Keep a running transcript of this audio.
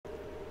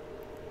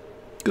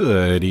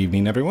Good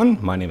evening, everyone.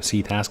 My name is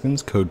Heath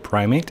Haskins, code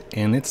Primate,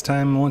 and it's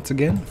time once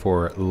again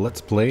for Let's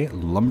Play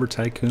Lumber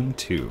Tycoon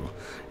 2.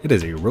 It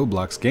is a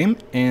Roblox game,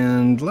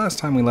 and last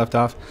time we left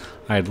off,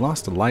 I had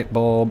lost a light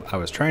bulb, I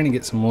was trying to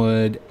get some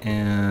wood,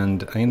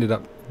 and I ended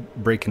up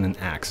breaking an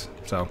axe.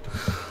 So,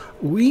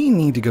 we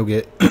need to go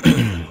get,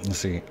 let's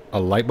see, a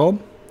light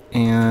bulb,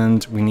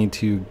 and we need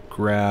to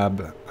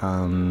grab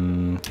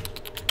the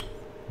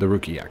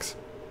rookie axe.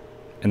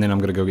 And then I'm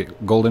going to go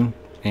get golden,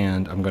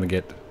 and I'm going to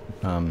get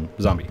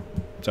zombie.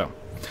 So,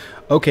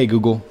 okay,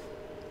 Google.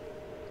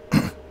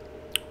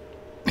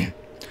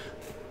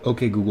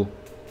 Okay, Google.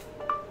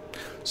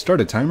 Start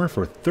a timer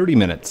for 30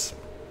 minutes.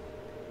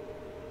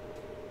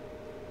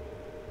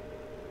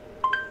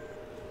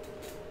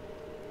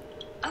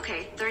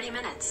 Okay, 30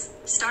 minutes.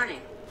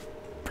 Starting.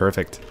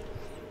 Perfect.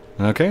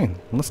 Okay,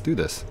 let's do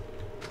this.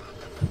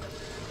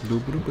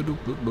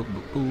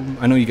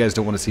 I know you guys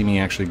don't want to see me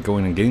actually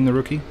going and getting the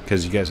rookie,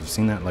 because you guys have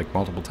seen that like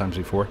multiple times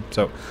before.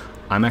 So,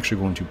 I'm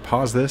actually going to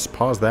pause this,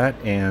 pause that,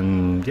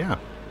 and yeah,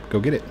 go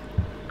get it.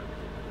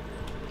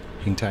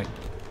 Hang tight.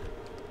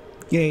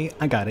 Yay,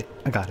 I got it,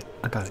 I got it,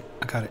 I got it,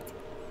 I got it.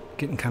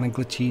 Getting kind of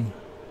glitchy.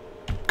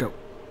 Go.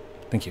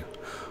 Thank you.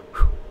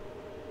 Whew.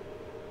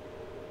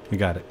 We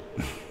got it.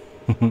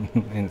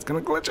 And it's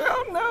gonna glitch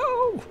out,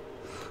 no!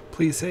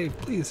 Please save,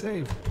 please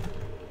save.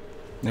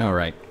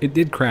 Alright, it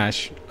did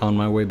crash on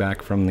my way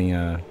back from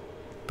the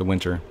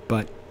winter,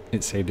 but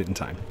it saved it in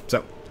time.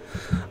 So,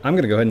 I'm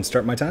gonna go ahead and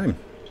start my time.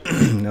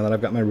 Now that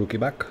I've got my rookie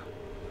back,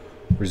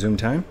 resume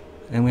time,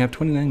 and we have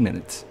 29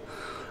 minutes.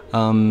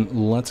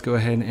 Let's go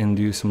ahead and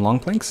do some long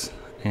planks,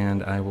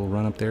 and I will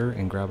run up there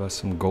and grab us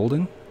some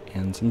golden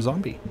and some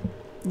zombie.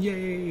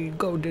 Yay,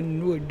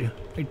 golden wood,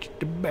 it's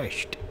the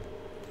best.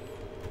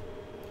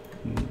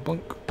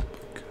 Blunk.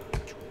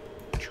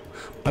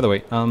 By the way,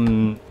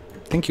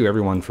 thank you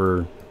everyone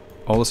for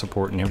all the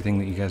support and everything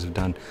that you guys have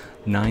done.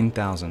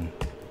 9,000.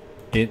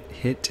 It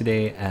hit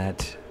today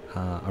at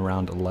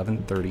around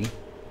 11:30.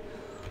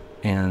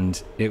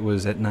 And it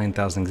was at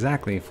 9,000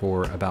 exactly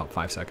for about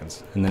 5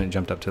 seconds. And then it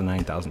jumped up to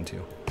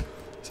 9,002.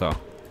 So,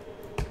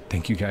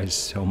 thank you guys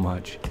so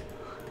much.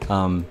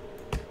 Alright,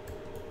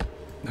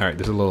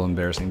 this is a little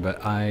embarrassing,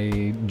 but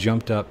I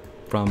jumped up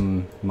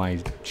from my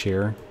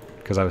chair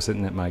because I was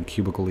sitting at my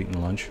cubicle eating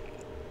lunch.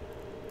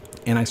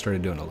 And I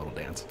started doing a little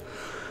dance.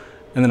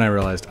 And then I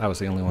realized I was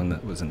the only one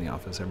that was in the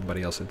office.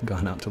 Everybody else had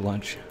gone out to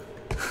lunch.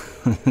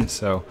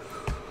 So,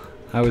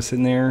 I was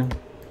sitting there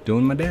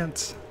doing my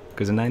dance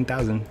because of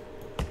 9,000.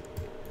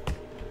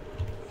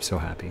 So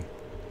happy.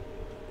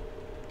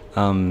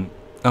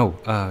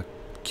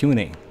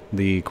 Q&A,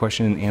 the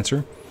question and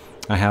answer.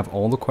 I have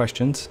all the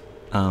questions.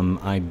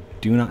 I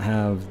do not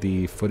have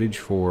the footage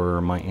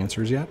for my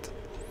answers yet,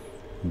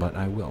 but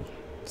I will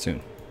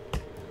soon.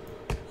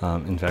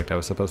 In fact, I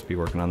was supposed to be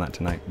working on that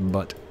tonight,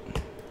 but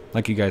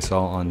like you guys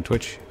saw on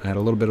Twitch, I had a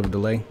little bit of a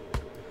delay.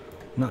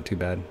 Not too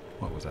bad.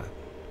 What was that?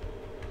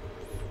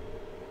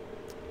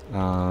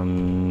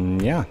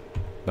 Yeah.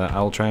 But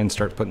I'll try and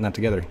start putting that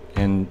together.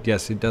 And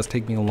yes, it does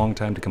take me a long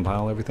time to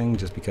compile everything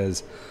just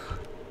because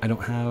I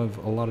don't have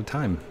a lot of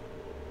time.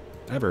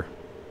 Ever.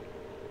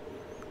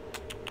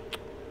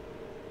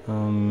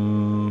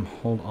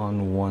 Hold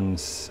on 1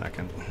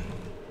 second.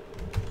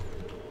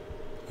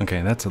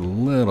 Okay, that's a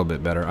little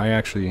bit better. I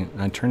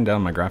turned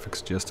down my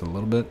graphics just a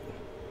little bit.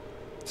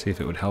 See if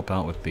it would help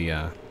out with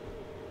the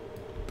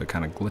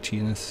kind of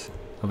glitchiness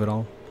of it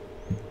all.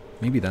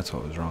 Maybe that's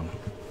what was wrong.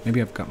 Maybe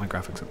I've got my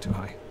graphics up too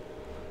high.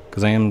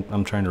 Because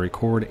I'm trying to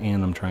record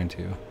and I'm trying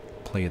to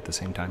play at the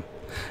same time.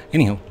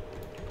 Anyhow.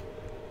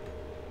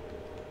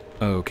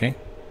 Okay.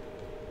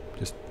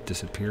 Just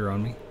disappear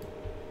on me.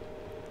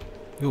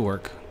 It'll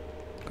work.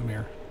 Come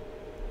here.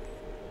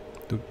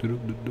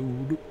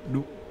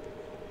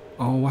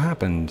 Oh, what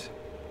happened?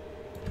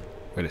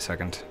 Wait a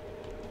second.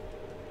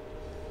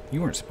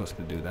 You weren't supposed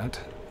to do that.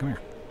 Come here.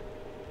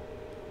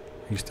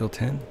 Are you still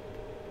 10?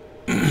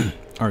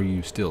 Are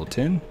you still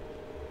 10?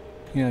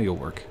 Yeah, you'll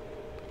work.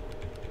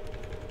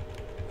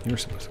 You were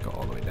supposed to go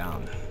all the way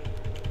down.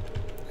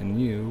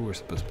 And you were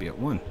supposed to be at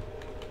 1.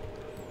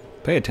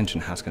 Pay attention,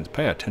 Haskins.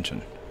 Pay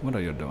attention. What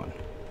are you doing?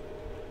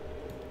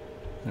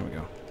 There we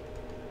go.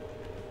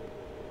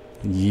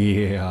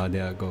 Yeah,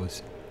 there it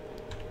goes.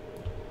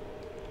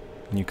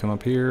 And you come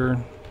up here.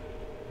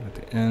 At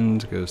the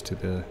end, goes to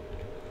the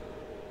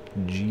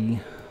G.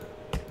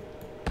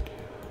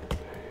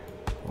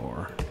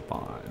 4,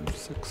 5,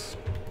 6.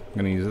 I'm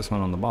going to use this one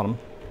on the bottom.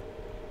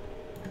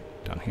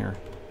 Down here.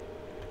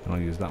 And I'll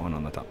use that one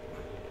on the top.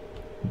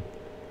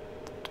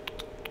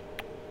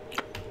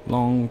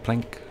 Long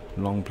plank,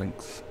 long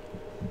planks.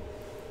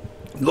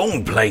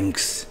 Long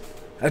planks.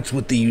 That's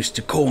what they used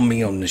to call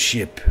me on the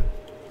ship.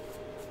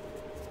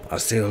 I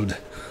sailed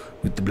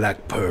with the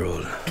Black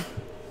Pearl.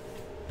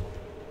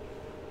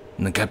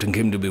 And the captain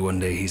came to me one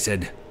day. He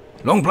said,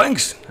 "Long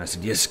planks?" I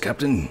said, "Yes,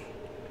 captain.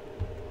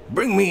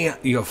 Bring me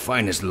your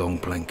finest long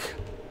plank."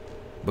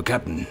 "But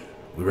captain,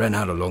 we ran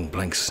out of long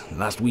planks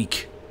last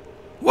week."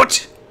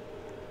 "What?"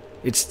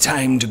 It's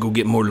time to go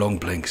get more long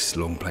planks,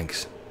 long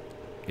planks.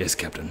 Yes,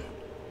 Captain.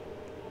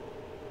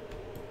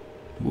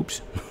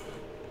 Whoops.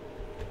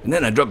 And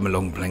then I dropped my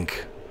long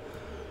plank.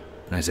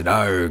 And I said,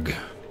 arg.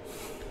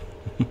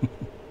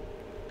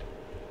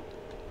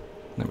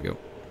 There we go.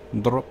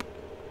 Drop.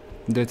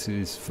 That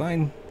is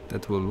fine.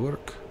 That will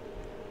work.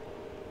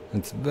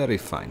 It's very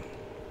fine.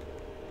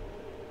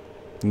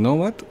 You know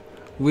what?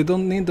 We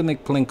don't need to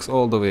make planks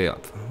all the way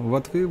up.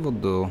 What we will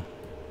do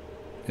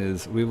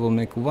is we will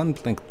make one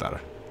plank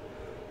there.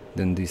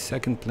 Then the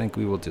second plank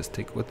we will just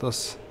take with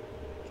us.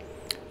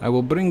 I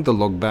will bring the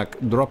log back,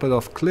 drop it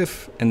off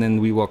cliff, and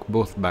then we walk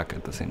both back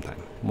at the same time.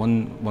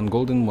 One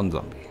golden, one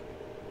zombie.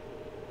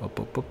 Up,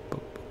 up, up,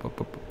 up,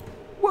 up, up.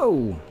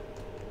 Whoa!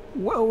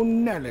 Whoa,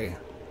 Nelly!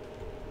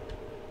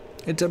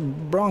 It's a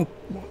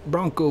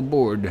bronco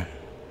board.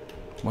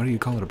 Why do you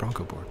call it a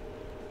bronco board?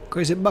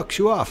 Because it bucks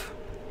you off.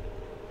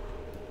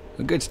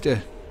 It gets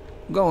to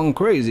going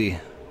crazy.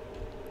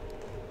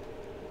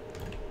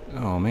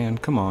 Oh man,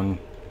 come on.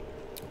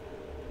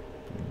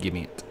 Give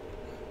me it.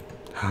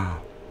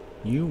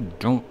 You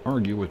don't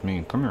argue with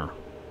me. Come here.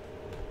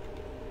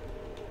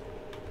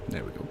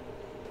 There we go.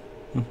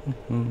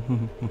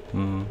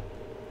 Down,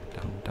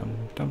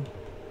 down, down.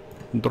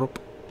 Drop.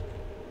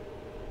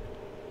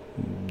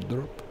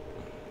 Drop.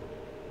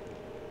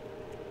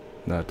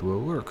 That will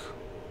work.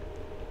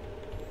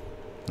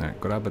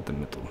 Alright, grab at the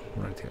middle,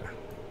 right here.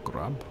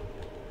 Grab.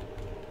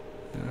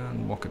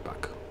 And walk it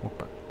back. Walk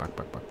back. Back,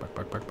 back, back, back,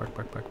 back, back, back,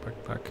 back, back,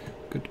 back, back.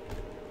 Good.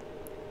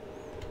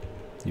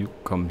 You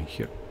come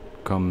here.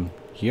 Come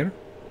here.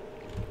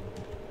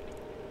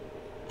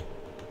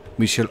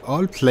 We shall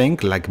all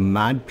plank like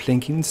mad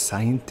planking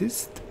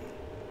scientists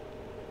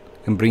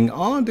and bring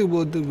all the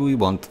wood that we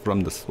want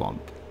from the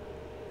swamp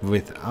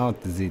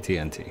without the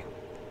TNT.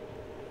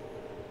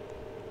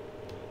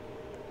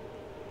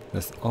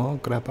 Let's all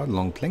grab our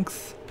long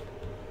planks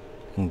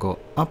and go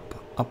up,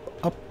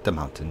 up, up the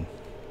mountain.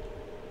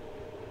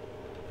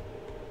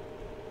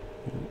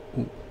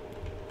 Ooh.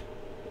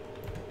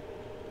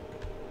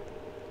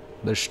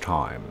 This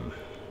time.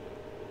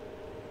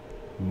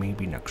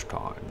 Maybe next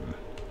time.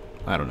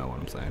 I don't know what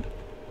I'm saying.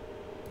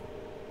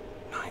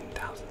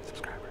 9,000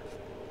 subscribers.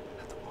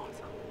 That's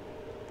awesome.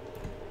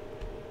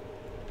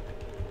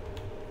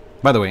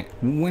 By the way,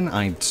 when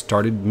I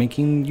started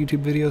making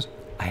YouTube videos,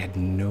 I had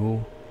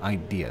no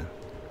idea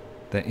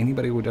that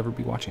anybody would ever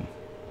be watching.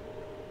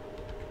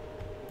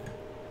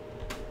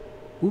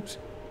 Oops.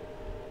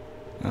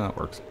 Oh, that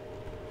works.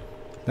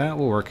 That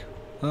will work.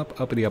 Up,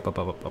 uppity, up, up,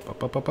 up, up, up,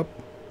 up, up, up, up.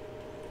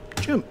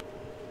 Jump.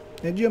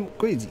 And jump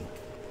crazy.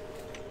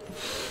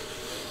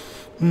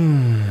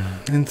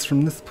 And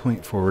from this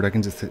point forward, I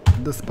can just hit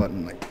this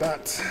button like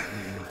that.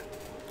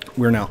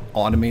 We're now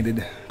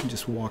automated,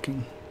 just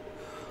walking.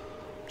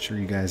 I'm sure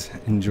you guys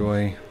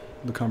enjoy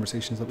the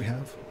conversations that we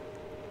have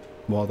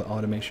while the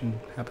automation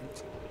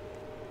happens.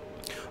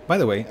 By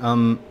the way,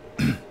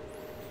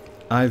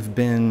 I've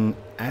been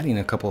adding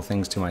a couple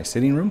things to my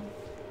sitting room.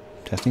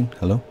 Testing,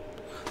 hello?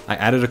 I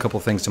added a couple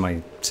things to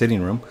my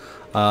sitting room.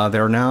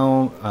 There are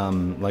now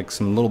like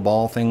some little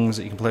ball things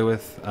that you can play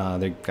with.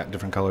 They've got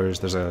different colors.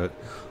 There's a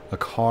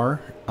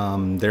car.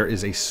 There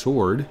is a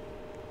sword.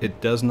 It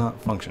does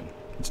not function.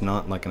 It's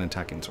not like an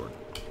attacking sword.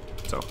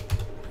 So,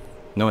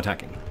 no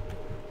attacking.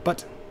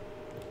 But,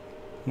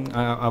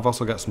 I've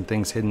also got some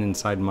things hidden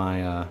inside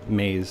my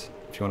maze,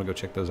 if you want to go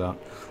check those out.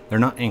 They're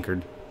not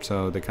anchored,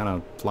 so they kind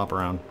of flop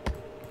around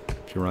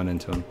if you run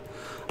into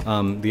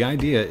them. The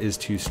idea is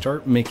to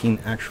start making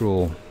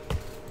actual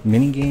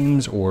mini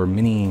games or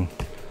mini,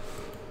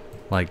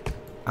 like,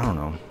 I don't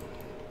know,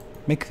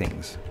 make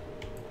things.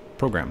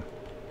 Program.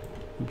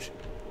 Oops.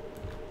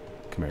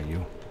 Come here,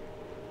 you.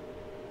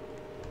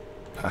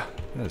 Ah,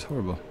 that is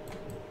horrible.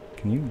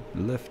 Can you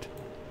lift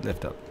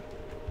up?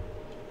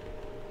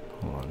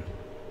 Hold on.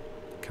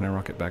 Can I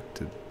rock it back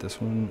to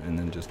this one and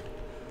then just...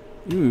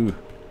 Ooh,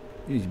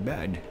 it's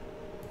bad.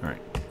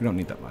 Alright, we don't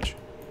need that much.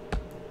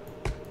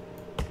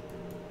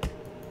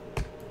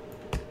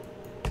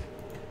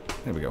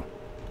 There we go.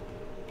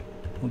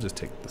 We'll just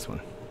take this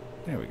one.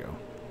 There we go.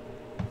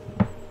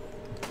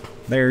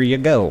 There you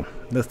go.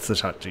 That's the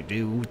shot you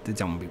do with the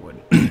zombie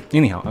wood.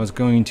 Anyhow, I was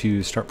going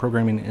to start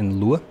programming in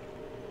Lua,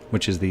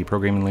 which is the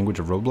programming language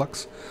of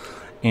Roblox.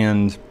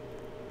 And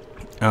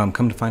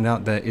come to find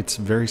out that it's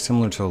very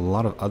similar to a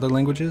lot of other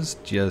languages,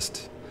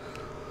 just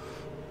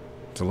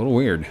it's a little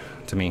weird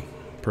to me,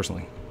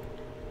 personally.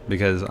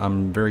 Because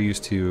I'm very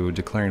used to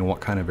declaring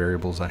what kind of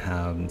variables I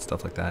have and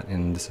stuff like that,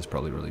 and this is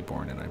probably really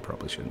boring and I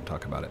probably shouldn't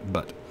talk about it,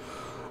 but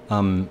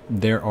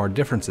there are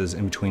differences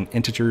in between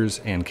integers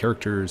and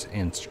characters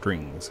and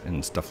strings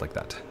and stuff like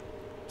that.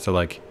 So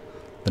like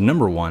the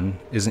number 1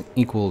 isn't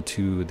equal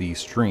to the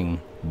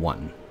string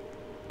 1,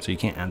 so you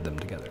can't add them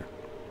together.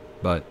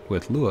 But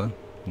with Lua,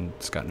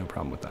 it's got no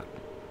problem with that.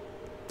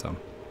 So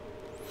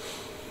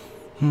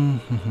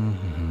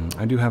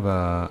I do have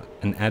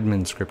an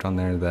admin script on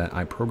there that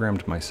I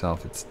programmed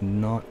myself. It's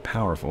not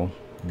powerful,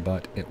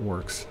 but it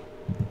works.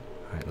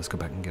 Alright, let's go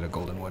back and get a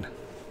golden wood.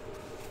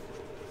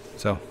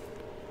 So,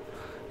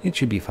 it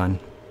should be fun.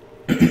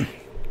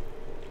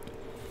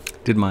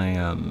 Did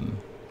my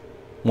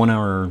 1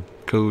 hour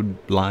code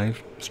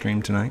live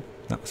stream tonight.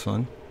 That was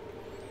fun.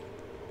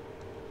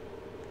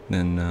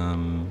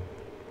 Then,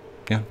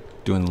 yeah,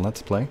 doing the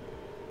Let's Play,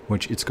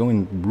 which it's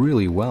going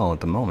really well at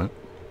the moment.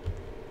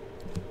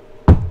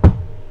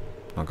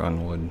 Knock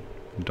on wood.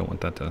 Don't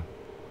want that to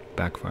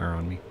backfire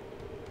on me.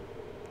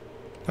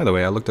 By the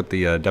way, I looked up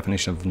the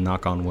definition of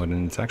knock on wood,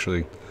 and it's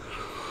actually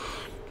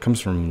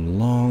comes from a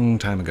long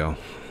time ago.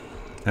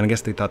 And I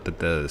guess they thought that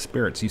the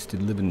spirits used to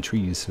live in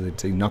trees, so they'd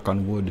say knock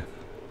on wood.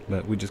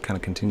 But we just kind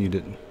of continued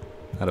it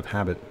out of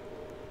habit.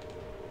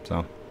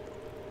 So,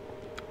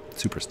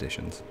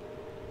 superstitions.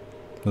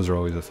 Those are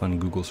always a fun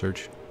Google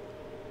search.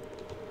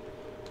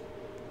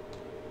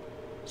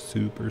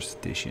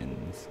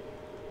 Superstitions.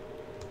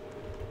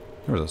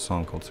 There was a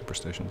song called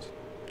Superstitions.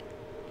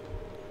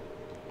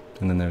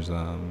 And then there's,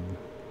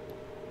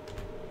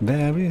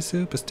 very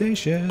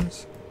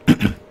superstitious.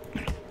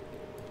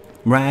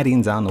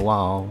 Writings on the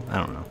wall. I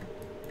don't know.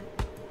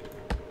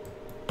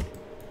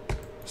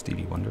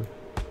 Stevie Wonder.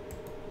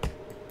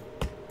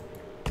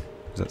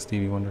 Is that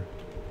Stevie Wonder?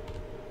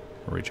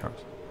 Or Ray Charles?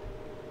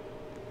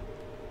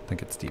 I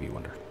think it's Stevie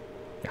Wonder.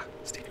 Yeah,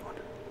 Stevie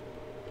Wonder.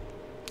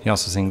 He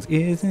also sings,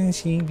 "Isn't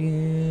she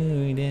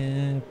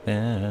beautiful?"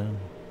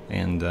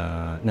 And,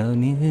 "No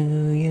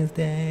New Year's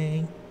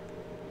Day."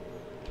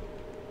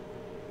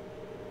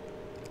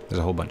 There's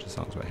a whole bunch of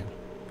songs by him.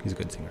 He's a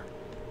good singer.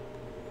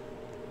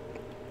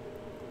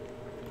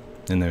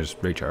 Then there's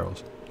Ray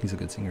Charles. He's a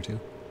good singer too.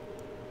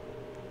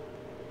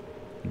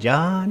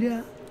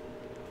 Georgia.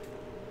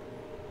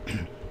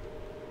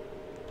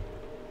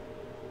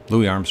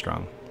 Louis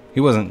Armstrong. He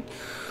wasn't,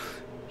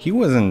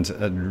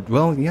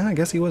 well, yeah, I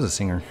guess he was a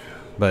singer,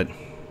 but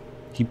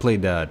he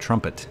played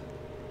trumpet.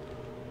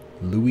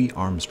 Louis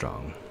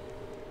Armstrong.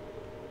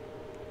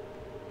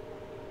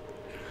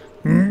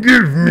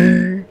 Give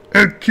me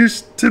a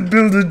kiss to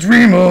build a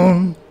dream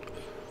on,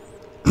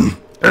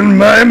 and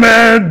my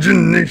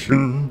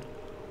imagination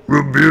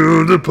will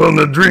build upon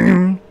a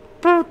dream.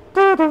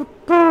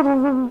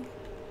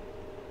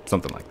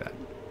 Something like that.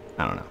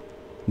 I don't know.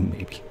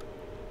 Maybe.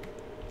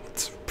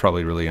 It's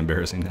probably really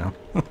embarrassing now.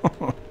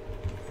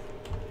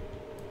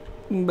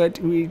 But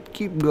we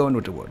keep going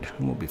with the wood,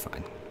 and we'll be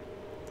fine.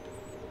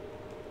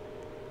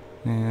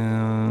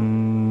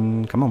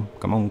 And come on,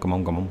 come on, come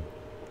on, come on.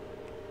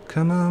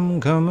 Come on,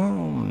 come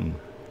on.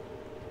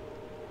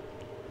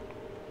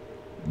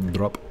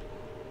 Drop.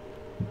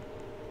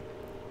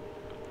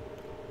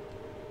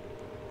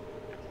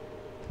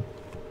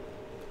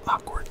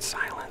 Awkward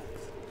silence.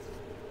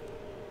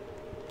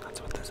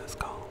 That's what this is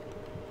called.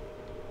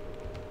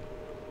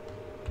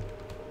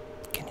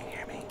 Can you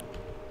hear me?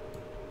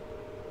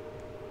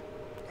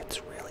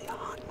 It's really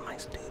hot in my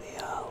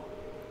studio.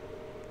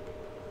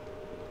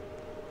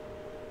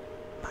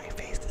 My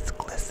face is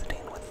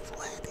glistening with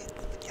sweat.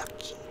 It's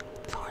yucky.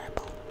 It's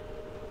horrible.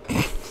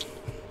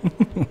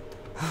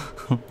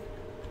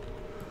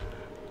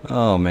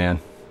 Oh man.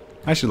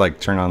 I should like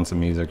turn on some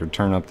music or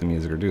turn up the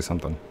music or do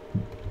something.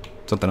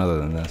 Something other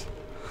than this.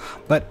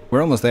 But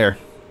we're almost there.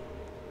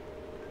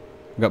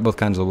 We've got both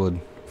kinds of wood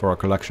for our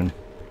collection.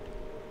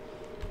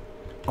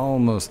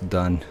 Almost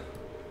done.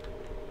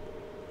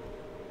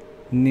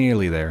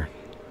 Nearly there.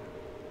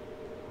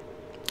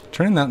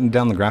 Turning that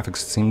down the graphics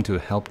seemed to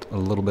have helped a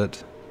little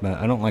bit, but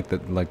I don't like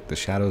that, like the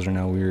shadows are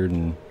now weird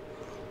and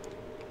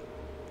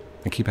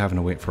I keep having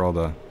to wait for all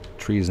the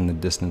trees in the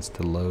distance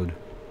to load.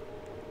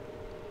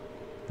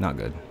 Not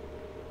good.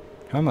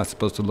 How am I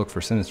supposed to look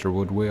for sinister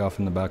wood way off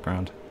in the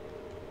background?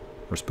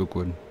 Or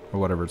spookwood, or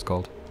whatever it's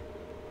called.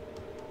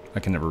 I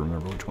can never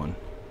remember which one.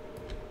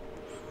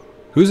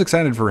 Who's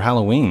excited for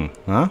Halloween,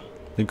 huh?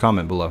 Leave a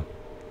comment below.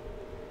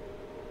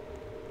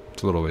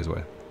 It's a little ways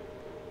away.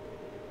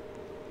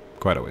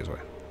 Quite a ways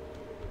away.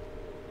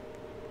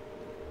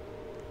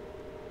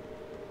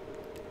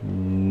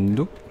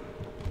 Nope.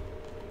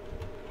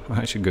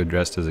 I should go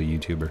dressed as a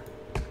YouTuber.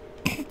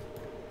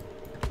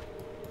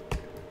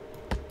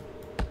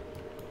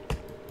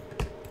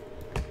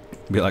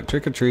 Be like,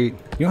 trick or treat.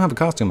 You don't have a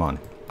costume on.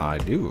 I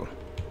do.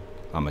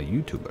 I'm a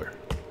YouTuber.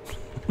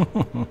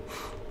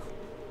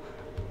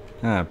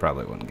 I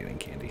probably wouldn't get any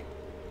candy.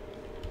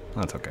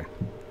 That's okay.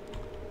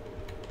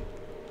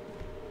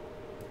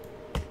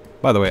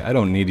 By the way, I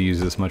don't need to use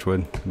this much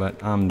wood, but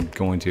I'm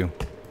going to.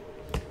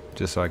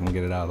 Just so I can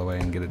get it out of the way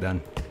and get it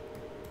done.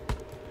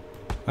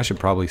 I should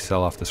probably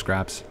sell off the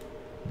scraps.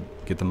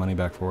 Get the money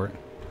back for it.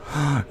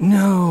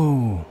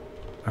 No!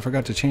 I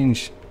forgot to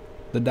change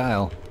the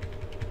dial.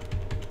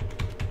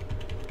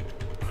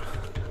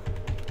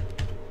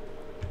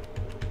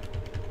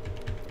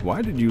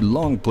 Why did you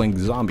long plank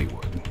zombie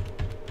wood?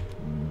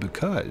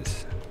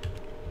 Because.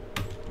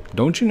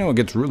 Don't you know it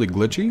gets really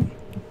glitchy?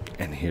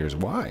 And here's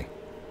why.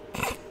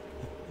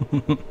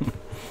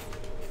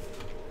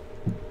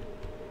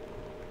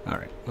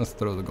 Alright, let's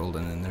throw the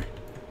golden in there.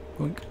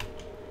 Boink.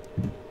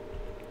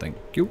 Thank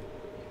you.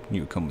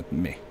 You come with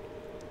me.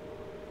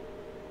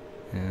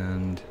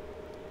 And...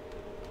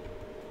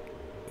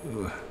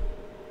 Ugh.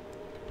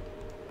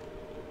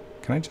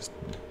 Can I just...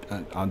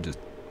 I'll just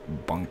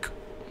Bonk.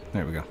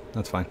 There we go.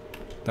 That's fine.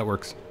 That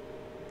works.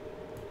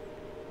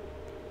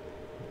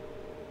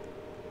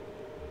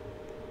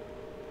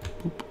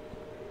 Boop.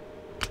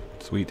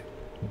 Sweet.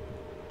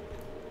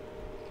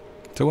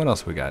 So what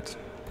else we got?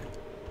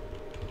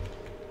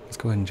 Let's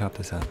go ahead and chop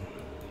this out.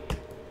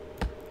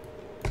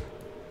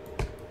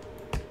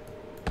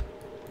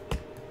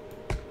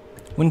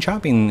 When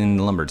chopping in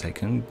Lumber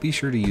Tycoon, be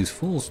sure to use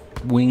full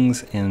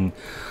wings and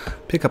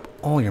pick up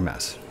all your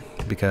mess,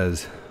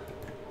 because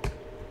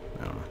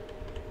I don't know.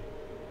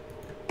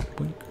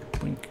 Boink,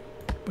 boink,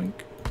 boink,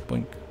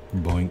 boink,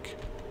 boink.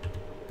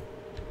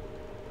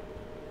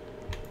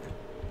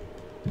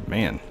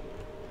 Man,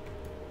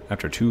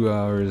 after 2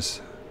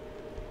 hours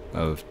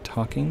of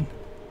talking.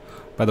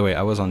 By the way,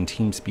 I was on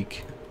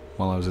TeamSpeak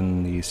while I was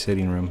in the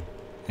sitting room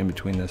in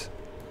between this,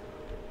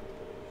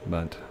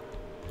 but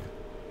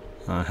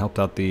helped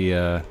out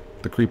the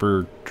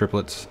creeper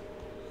triplets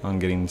on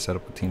getting set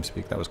up with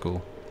TeamSpeak. That was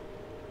cool.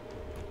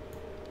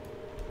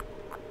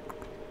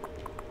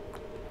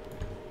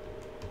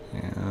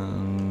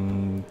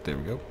 And there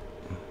we go.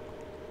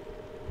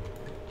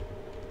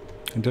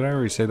 And did I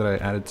already say that I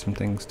added some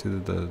things to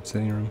the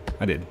sitting room?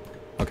 I did.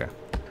 Okay.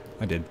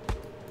 I did.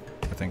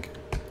 I think.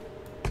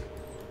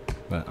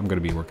 But I'm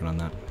going to be working on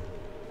that.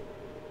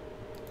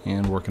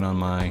 And working on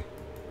my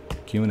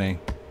Q&A.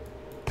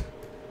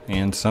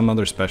 And some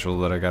other special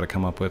that I got to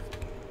come up with.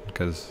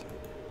 Because,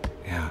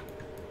 yeah.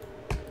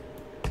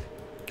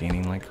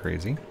 Gaining like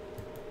crazy.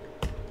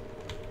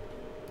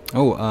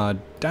 Oh,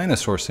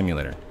 Dinosaur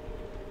Simulator.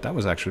 That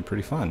was actually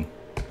pretty fun.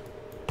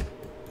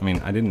 I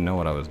mean, I didn't know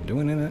what I was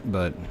doing in it,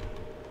 but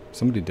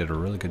somebody did a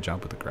really good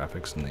job with the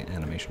graphics and the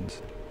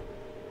animations.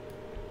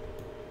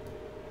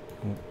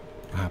 Oh,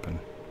 what happened?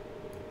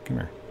 Come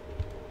here.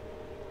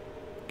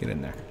 Get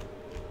in there.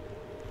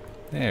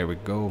 There we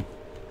go.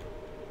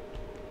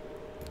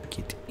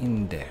 Get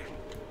in there.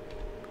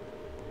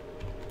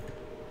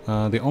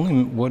 The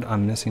only wood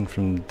I'm missing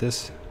from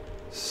this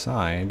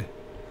side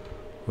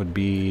would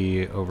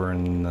be over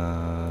in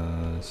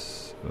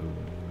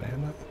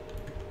Savannah.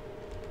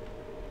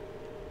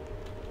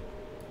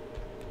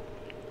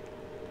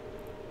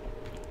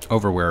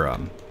 Over where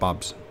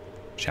Bob's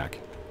shack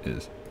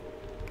is,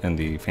 and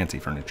the fancy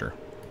furniture,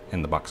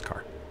 and the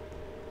boxcar.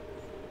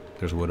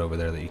 There's wood over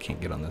there that you can't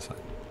get on this side.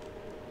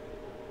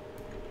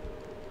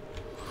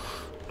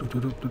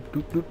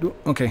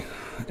 Okay,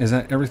 is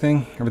that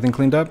everything? Everything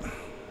cleaned up?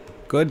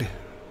 Good.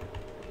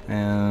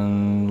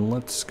 And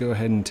let's go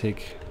ahead and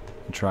take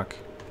the truck.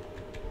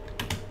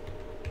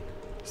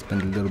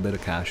 Spend a little bit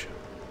of cash.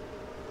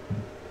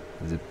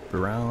 Zip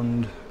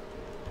around.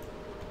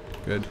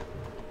 Good.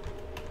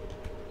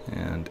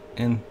 And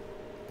in.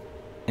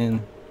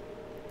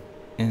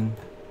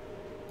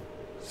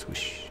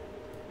 Swish.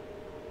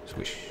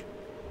 Swish.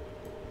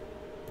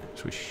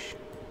 Swish.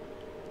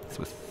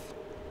 Swiss.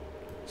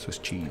 Swiss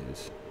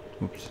cheese.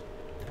 Oops.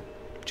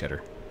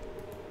 Cheddar.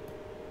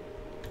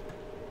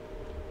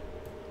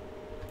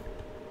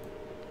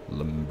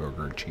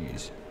 Limburger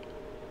cheese.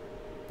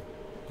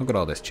 Look at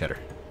all this cheddar.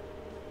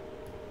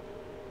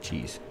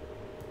 Cheese.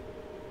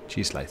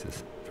 Cheese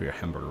slices for your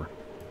hamburger.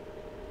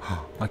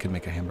 Oh, I could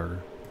make a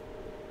hamburger.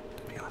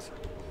 That'd be awesome.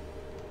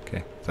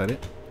 Okay, is that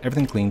it?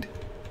 Everything cleaned.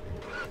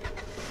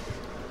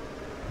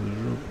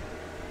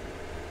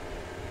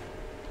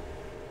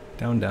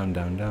 Down, down,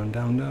 down, down,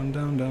 down, down,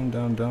 down, down,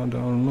 down, down,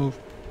 down, move.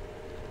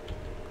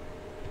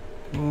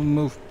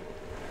 Move.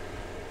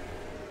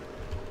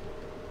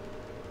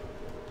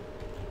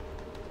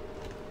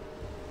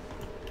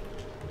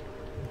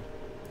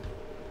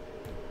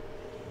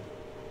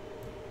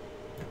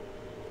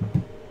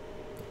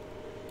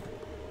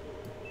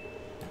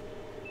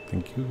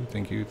 Thank you,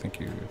 thank you, thank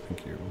you,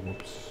 thank you.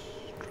 Whoops.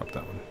 Drop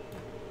that one.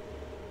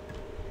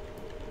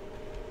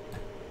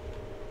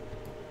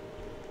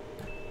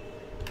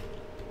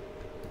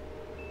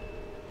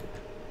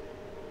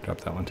 Drop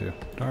that one too.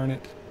 Darn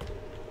it.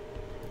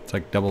 It's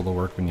like double the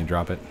work when you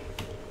drop it.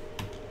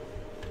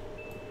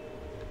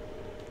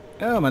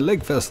 Oh, my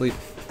leg fell asleep.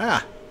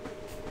 Ah!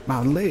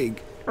 My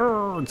leg.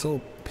 Oh, it's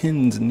all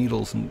pins and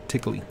needles and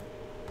tickly.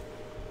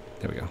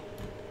 There we go.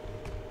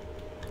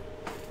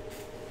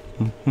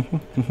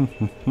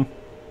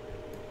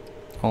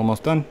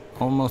 Almost done.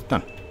 Almost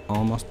done.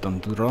 Almost done.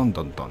 Done,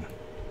 done, done.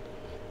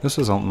 This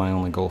was my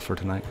only goal for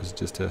tonight, was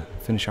just to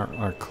finish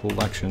our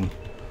collection.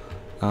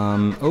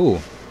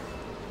 Oh!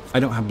 I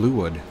don't have blue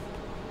wood,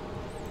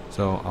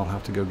 so I'll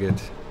have to go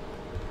get,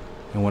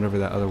 and whatever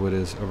that other wood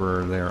is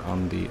over there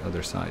on the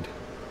other side.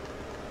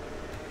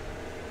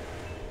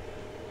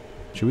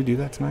 Should we do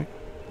that tonight?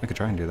 I could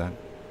try and do that.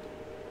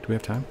 Do we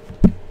have time?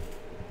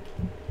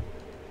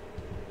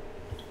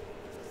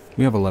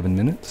 We have 11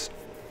 minutes.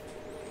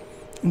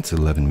 It's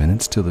 11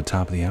 minutes till the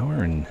top of the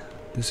hour, and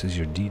this is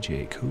your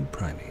DJ Code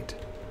Primate.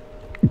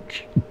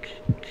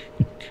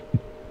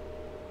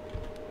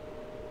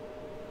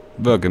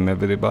 Welcome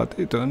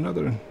everybody to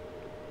another.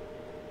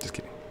 Just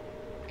kidding.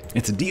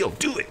 It's a deal.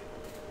 Do it.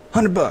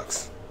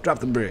 $100. Drop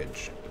the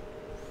bridge.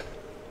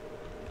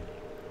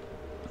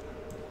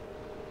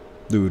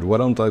 Dude, why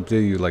don't I pay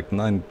you like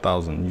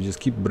 9,000? You just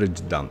keep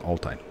bridge down all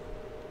time.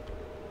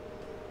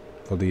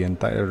 For the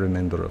entire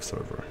remainder of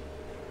server.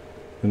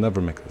 You'll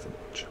never make this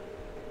much.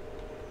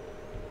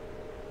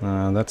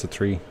 That's a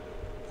tree.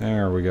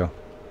 There we go.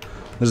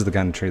 This is the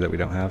kind of tree that we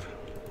don't have.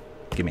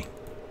 Gimme.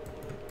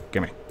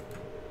 Gimme.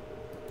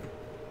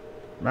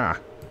 Ah.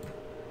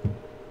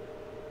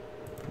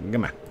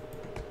 Gimme.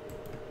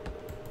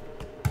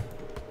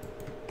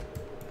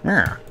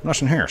 Yeah,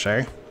 nothing here,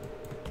 say.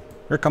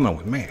 You're coming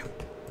with me.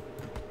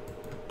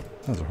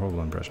 That was a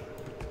horrible impression.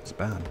 It's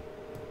bad.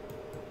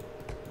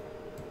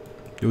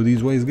 Go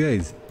these ways,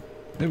 guys.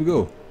 There we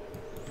go.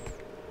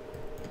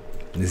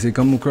 They say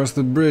come across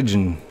the bridge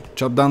and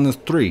chop down this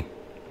tree.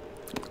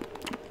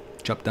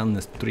 Chop down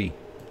this tree.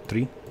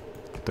 Tree?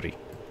 Tree.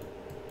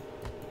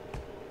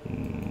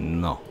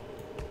 No.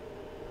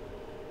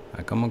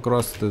 I come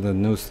across to the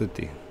new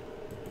city.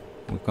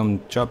 We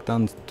come chop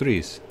down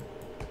trees.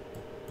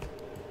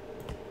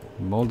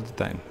 All the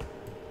time.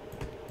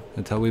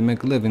 That's how we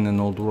make living in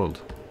the old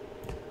world.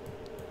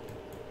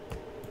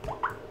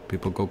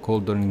 People go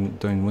cold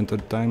during winter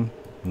time.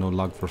 No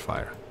log for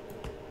fire.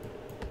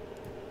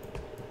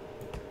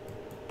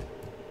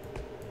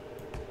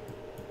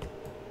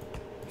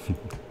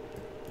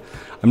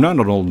 I'm not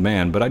an old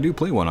man, but I do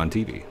play one on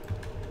TV.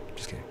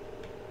 Just kidding.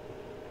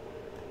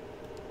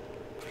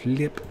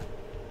 Flip.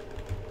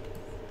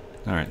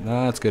 Alright,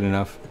 that's good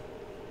enough.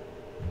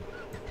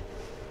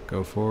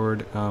 Go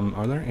forward.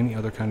 Are there any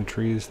other kind of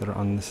trees that are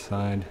on this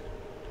side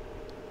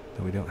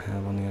that we don't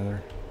have on the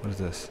other? What is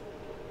this?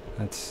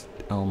 That's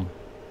elm.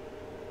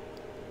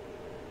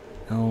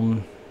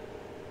 Elm.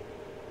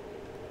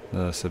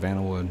 The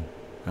Savannah wood.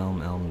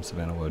 Elm,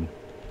 Savannah wood.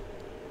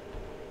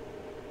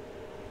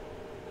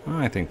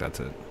 I think that's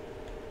it.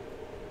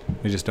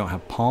 We just don't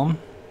have palm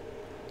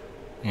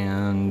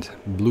and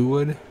blue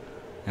wood,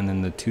 and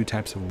then the two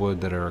types of wood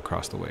that are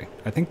across the way.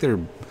 I think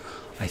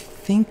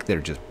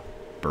they're just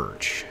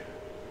birch.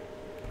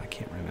 I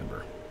can't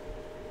remember.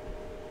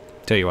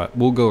 Tell you what,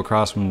 we'll go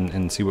across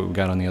and see what we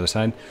got on the other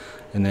side,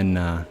 and then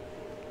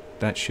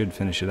that should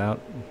finish it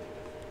out.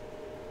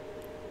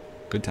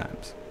 Good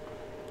times.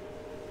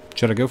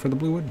 Should I go for the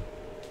blue wood?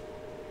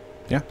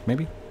 Yeah,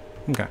 maybe?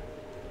 Okay.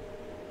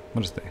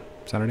 What is the day?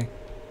 Saturday?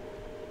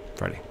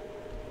 Friday.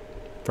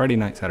 Friday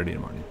night, Saturday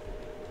morning.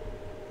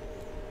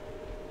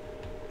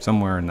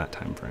 Somewhere in that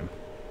time frame.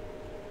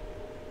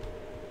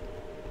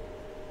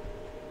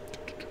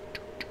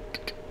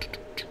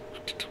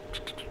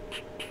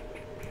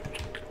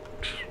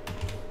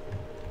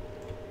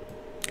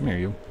 Come here,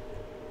 you.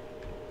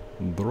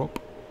 Drop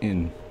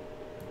in.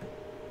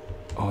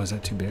 Oh, is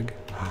that too big?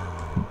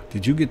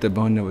 Did you get the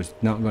bun that was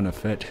not going to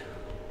fit?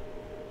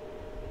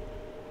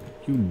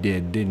 You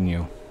did, didn't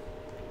you?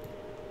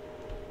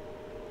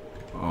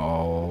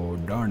 Oh,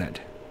 darn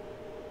it.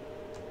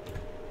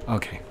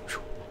 Okay.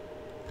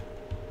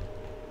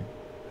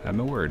 Had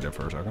my word there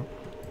for a second.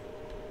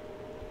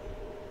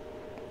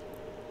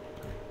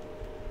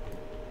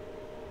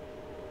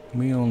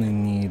 We only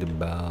need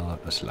about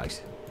a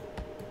slice.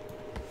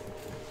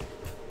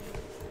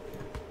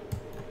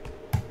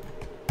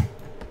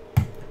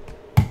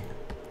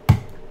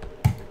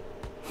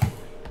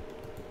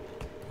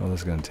 Oh,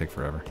 this is going to take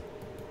forever.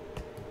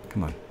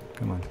 Come on,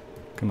 come on,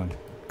 come on,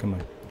 come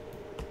on.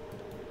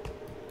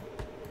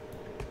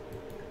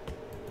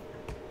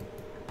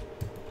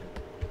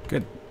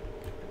 Good.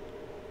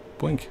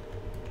 Blink.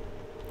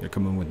 You're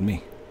coming with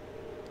me.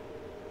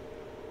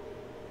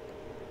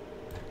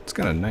 It's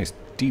got a nice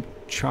deep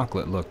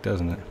chocolate look,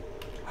 doesn't it?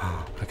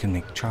 Oh, I can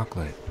make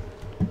chocolate.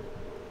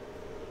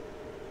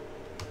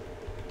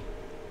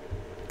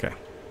 Okay.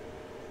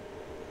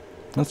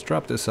 Let's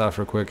drop this off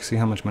real quick, see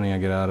how much money I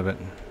get out of it.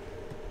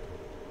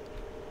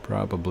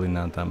 Probably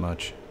not that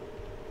much.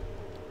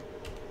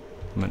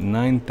 I'm at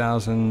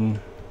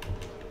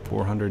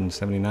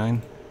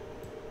 9,479.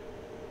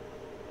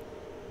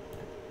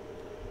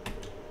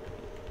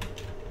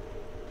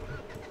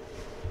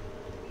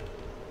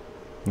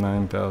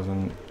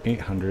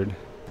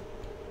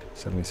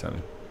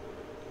 $9,877.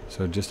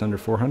 So just under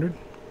 400.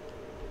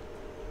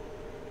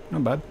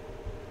 Not bad.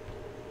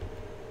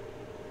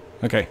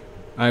 Okay,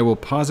 I will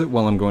pause it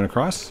while I'm going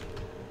across.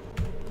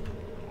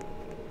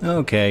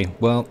 Okay,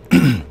 well,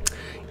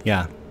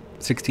 yeah,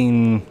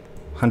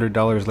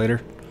 $1,600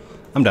 later,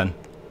 I'm done.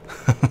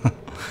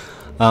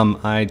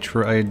 I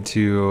tried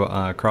to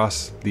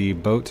cross the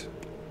boat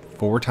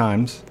 4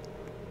 times,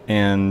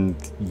 and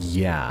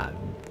yeah,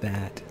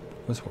 that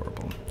was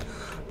horrible.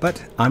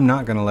 But I'm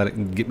not gonna let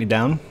it get me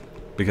down,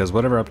 because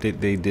whatever update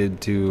they did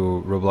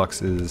to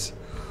Roblox it's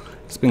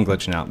been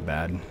glitching out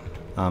bad,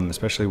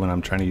 especially when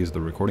I'm trying to use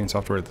the recording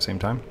software at the same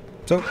time.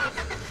 So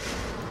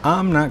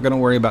I'm not gonna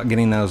worry about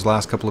getting those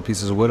last couple of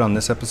pieces of wood on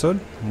this episode.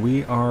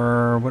 What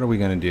are we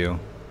gonna do?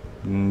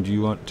 Do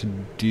you want to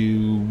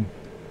do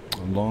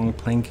long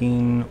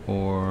planking,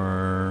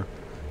 or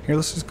here,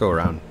 let's just go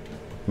around.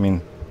 I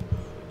mean,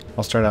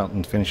 I'll start out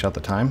and finish out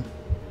the time.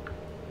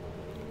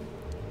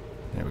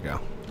 There we go.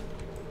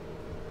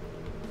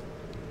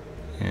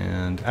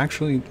 And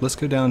actually, let's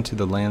go down to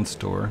the land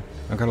store.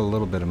 I've got a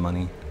little bit of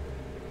money.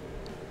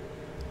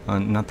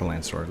 Not the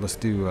land store. Let's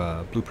do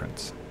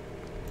blueprints.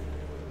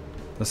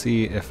 Let's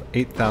see if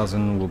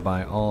 8,000 will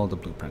buy all the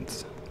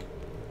blueprints.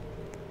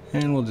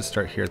 And we'll just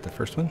start here at the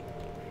first one.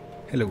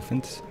 Hello,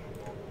 fence.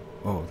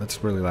 Oh,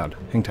 that's really loud.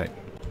 Hang tight.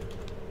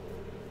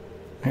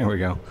 There we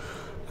go.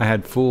 I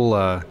had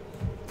full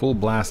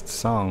blast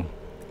sound.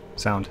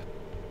 Oh,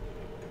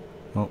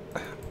 all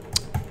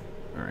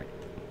right.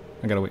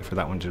 I gotta wait for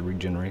that one to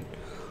regenerate.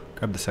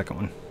 Grab the second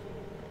one.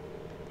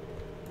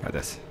 Buy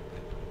this.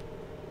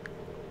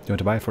 Do you want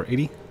to buy it for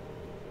 80?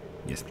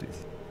 Yes,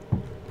 please.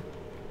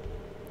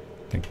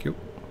 Thank you.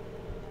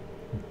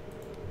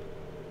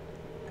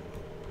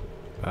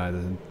 Buy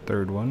the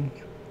third one.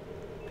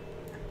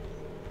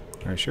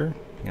 Are you sure?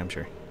 Yeah, I'm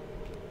sure.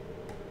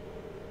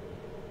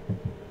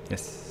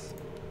 Yes.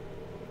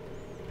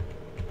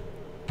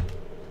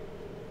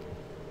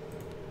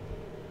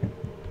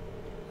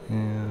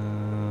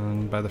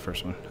 And buy the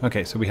first one.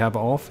 Okay, so we have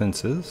all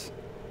fences.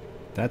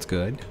 That's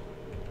good.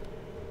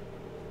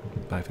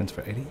 Buy a fence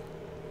for 80?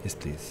 Yes,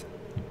 please.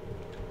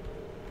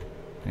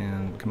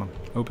 And come on,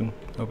 open,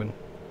 open.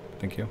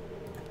 Thank you.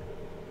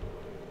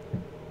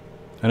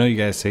 I know you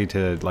guys say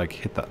to like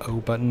hit the O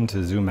button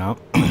to zoom out.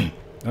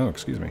 Oh,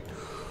 excuse me.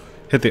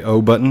 Hit the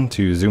O button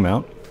to zoom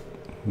out,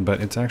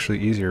 but it's actually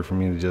easier for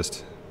me to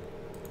just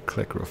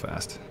click real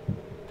fast.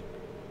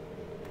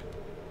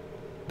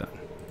 Done.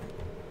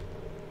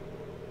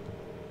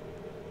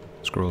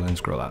 Scroll in,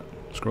 scroll out.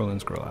 Scroll in,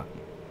 scroll out.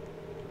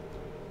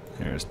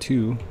 There's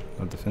 2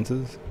 of the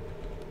fences.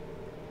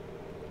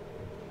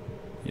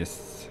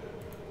 Yes.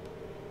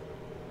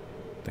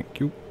 Thank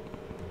you.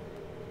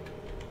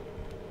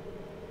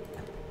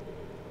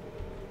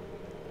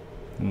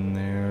 And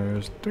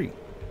there's 3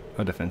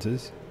 of the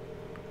fences.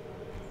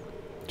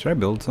 Should I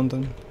build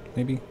something?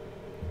 Maybe?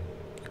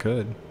 I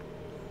could.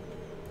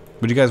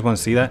 Would you guys want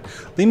to see that?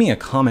 Leave me a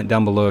comment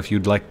down below if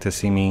you'd like to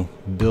see me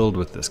build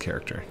with this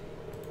character.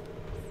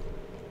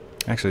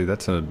 Actually,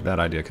 that's a bad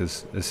idea,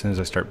 because as soon as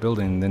I start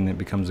building, then it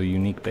becomes a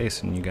unique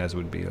base, and you guys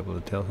would be able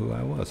to tell who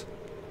I was.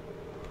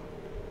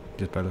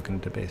 Just by looking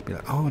at the base, be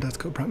like, oh, that's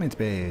Code Primate's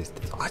base.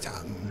 That's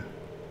awesome.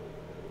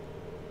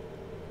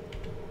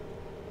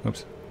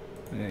 Oops.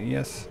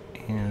 Yes,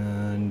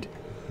 and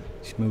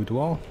smooth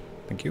wall.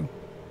 Thank you.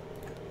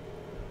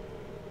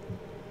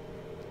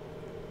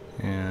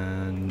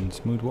 And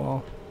smooth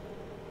wall.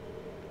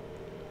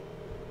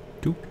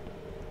 2.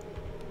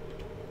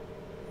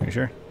 Are you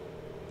sure?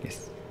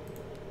 Yes.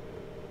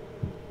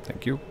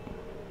 Thank you.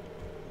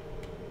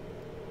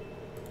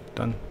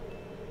 Done.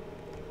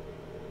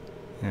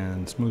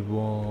 And smooth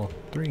wall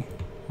 3.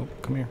 Oh,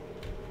 come here.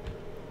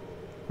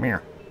 Come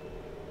here.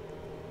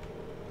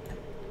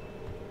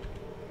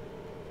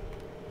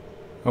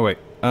 Oh wait,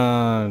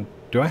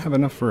 do I have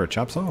enough for a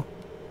chop saw?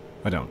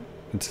 I don't.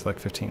 It's like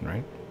 15,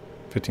 right?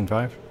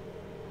 15.5?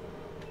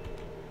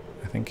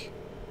 I think.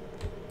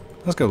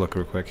 Let's go look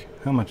real quick.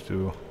 How much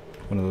do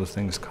one of those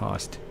things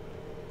cost?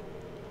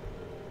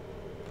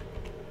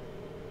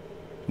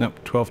 Nope,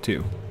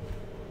 12.2.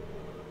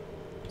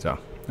 So,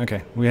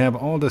 okay, we have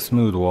all the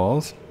smooth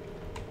walls.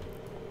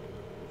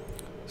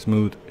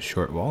 Smooth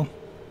short wall.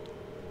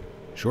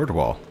 Short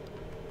wall.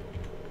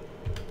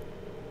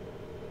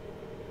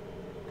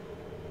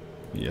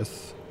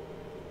 Yes.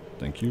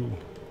 Thank you.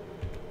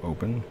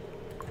 Open.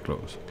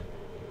 Close.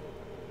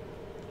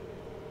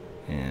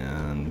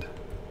 And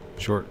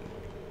short.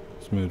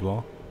 Smooth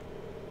wall.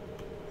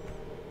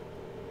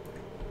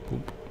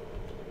 Boop.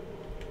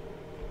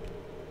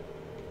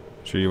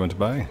 Sure you want to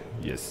buy?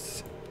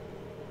 Yes.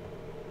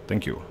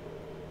 Thank you.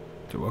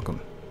 You're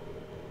welcome.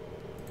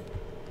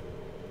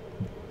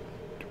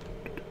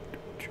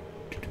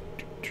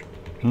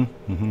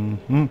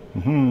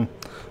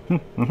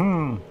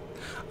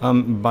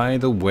 By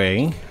the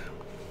way,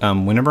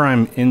 whenever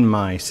I'm in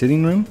my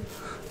sitting room,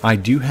 I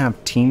do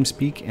have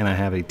TeamSpeak, and I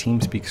have a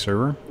TeamSpeak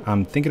server.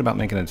 I'm thinking about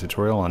making a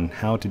tutorial on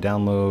how to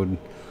download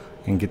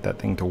and get that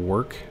thing to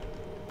work,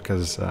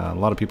 because a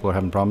lot of people are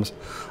having problems.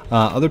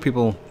 Other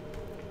people,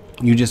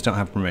 you just don't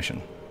have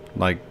permission.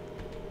 Like,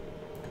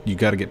 you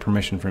got to get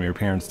permission from your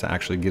parents to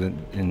actually get it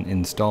and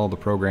install the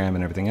program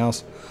and everything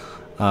else.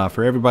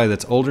 For everybody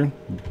that's older,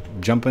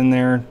 jump in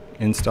there,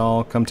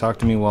 install, come talk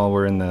to me while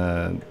we're in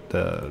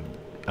the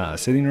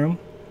sitting room.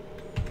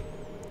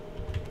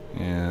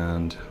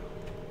 And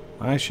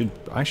I should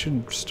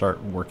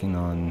start working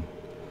on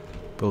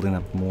building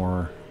up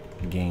more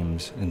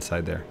games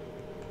inside there,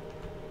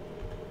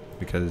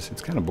 because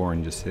it's kind of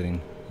boring just sitting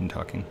and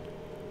talking.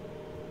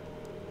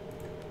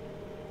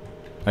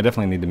 I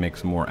definitely need to make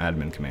some more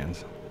admin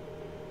commands,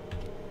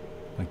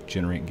 like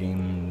generate game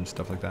and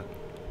stuff like that.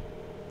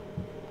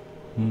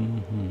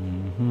 Come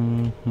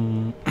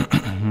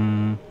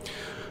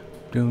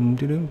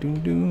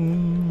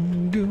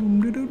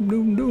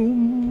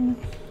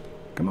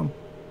on.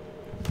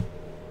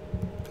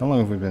 How long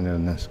have we been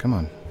doing this? Come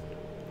on.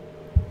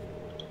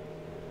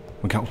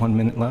 We got 1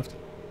 minute left.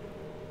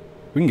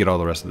 We can get all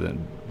the rest of the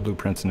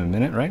blueprints in a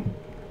minute, right?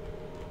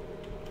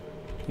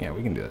 Yeah,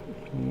 we can do it.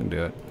 We can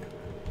do it.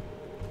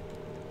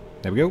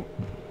 There we go.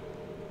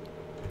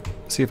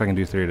 Let's see if I can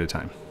do 3 at a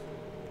time.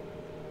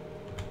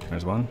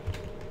 There's 1.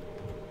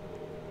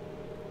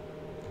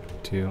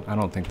 2. I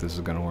don't think this is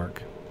going to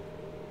work.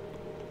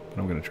 But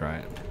I'm going to try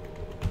it.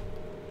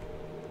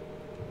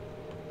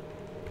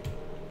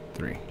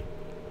 3.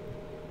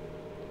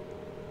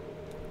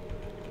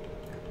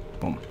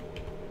 Boom.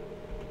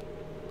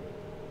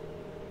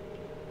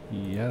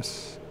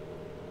 Yes.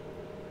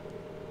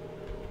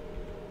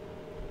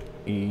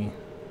 E.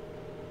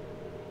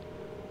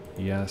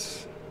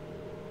 Yes.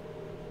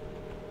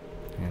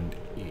 And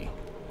E.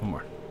 One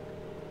more.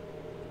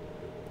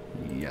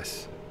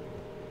 Yes.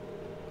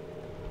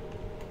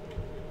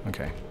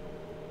 Okay.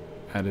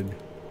 Added.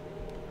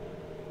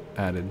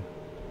 Added.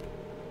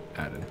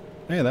 Added.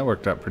 Hey, that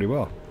worked out pretty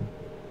well.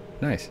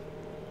 Nice.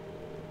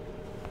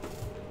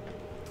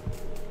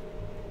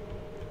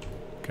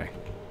 Okay.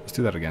 Let's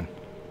do that again.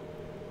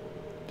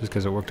 Just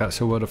because it worked out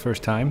so well the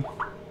first time.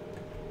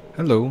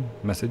 Hello,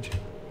 message.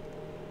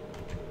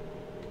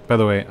 By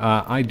the way,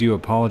 I do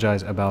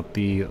apologize about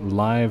the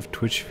live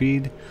Twitch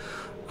feed.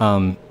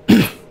 I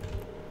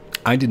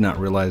did not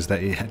realize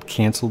that it had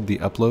canceled the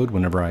upload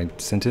whenever I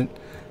sent it.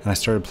 And I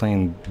started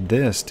playing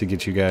this to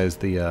get you guys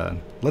the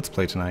Let's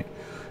Play tonight.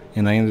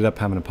 And I ended up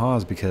having to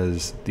pause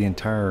because the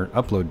entire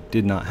upload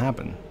did not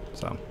happen.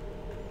 So,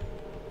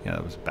 yeah,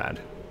 that was bad.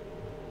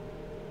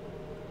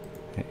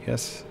 Okay,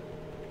 yes.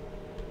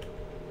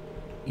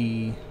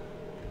 E.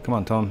 Come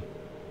on, Tom.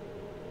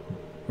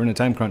 We're in a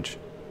time crunch.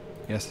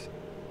 Yes.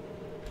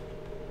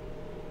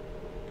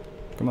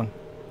 Come on.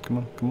 Come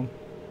on. Come on.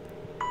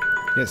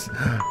 Yes.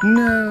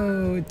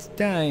 No, it's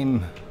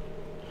time.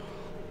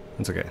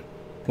 That's okay.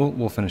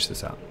 We'll finish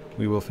this out.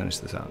 We will finish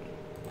this out.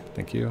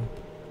 Thank you.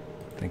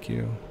 Thank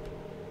you.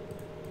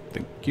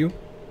 Thank you.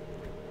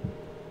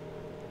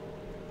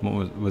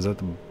 What was that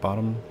the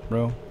bottom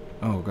row?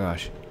 Oh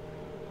gosh.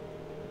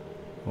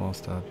 All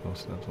stops, all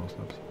stops, all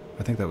stops.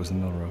 I think that was the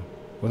middle row,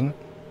 wasn't it?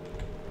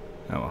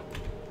 Oh well.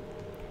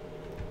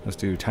 Let's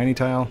do tiny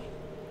tile.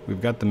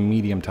 We've got the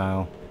medium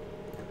tile.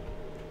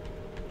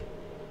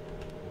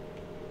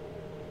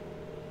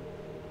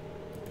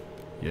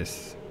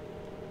 Yes.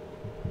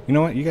 You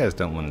know what? You guys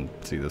don't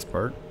want to see this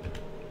part.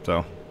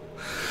 So.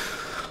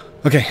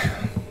 Okay.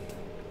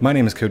 My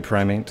name is Code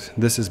Primate.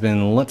 This has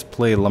been Let's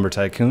Play Lumber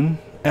Tycoon.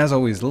 As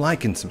always,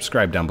 like and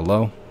subscribe down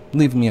below.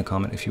 Leave me a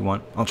comment if you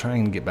want. I'll try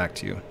and get back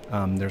to you.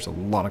 There's a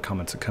lot of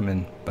comments that come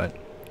in, but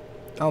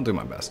I'll do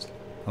my best.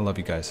 I love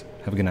you guys.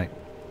 Have a good night.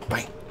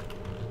 Bye.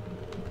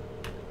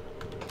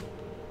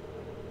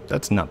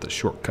 That's not the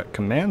shortcut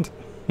command.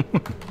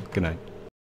 Good night.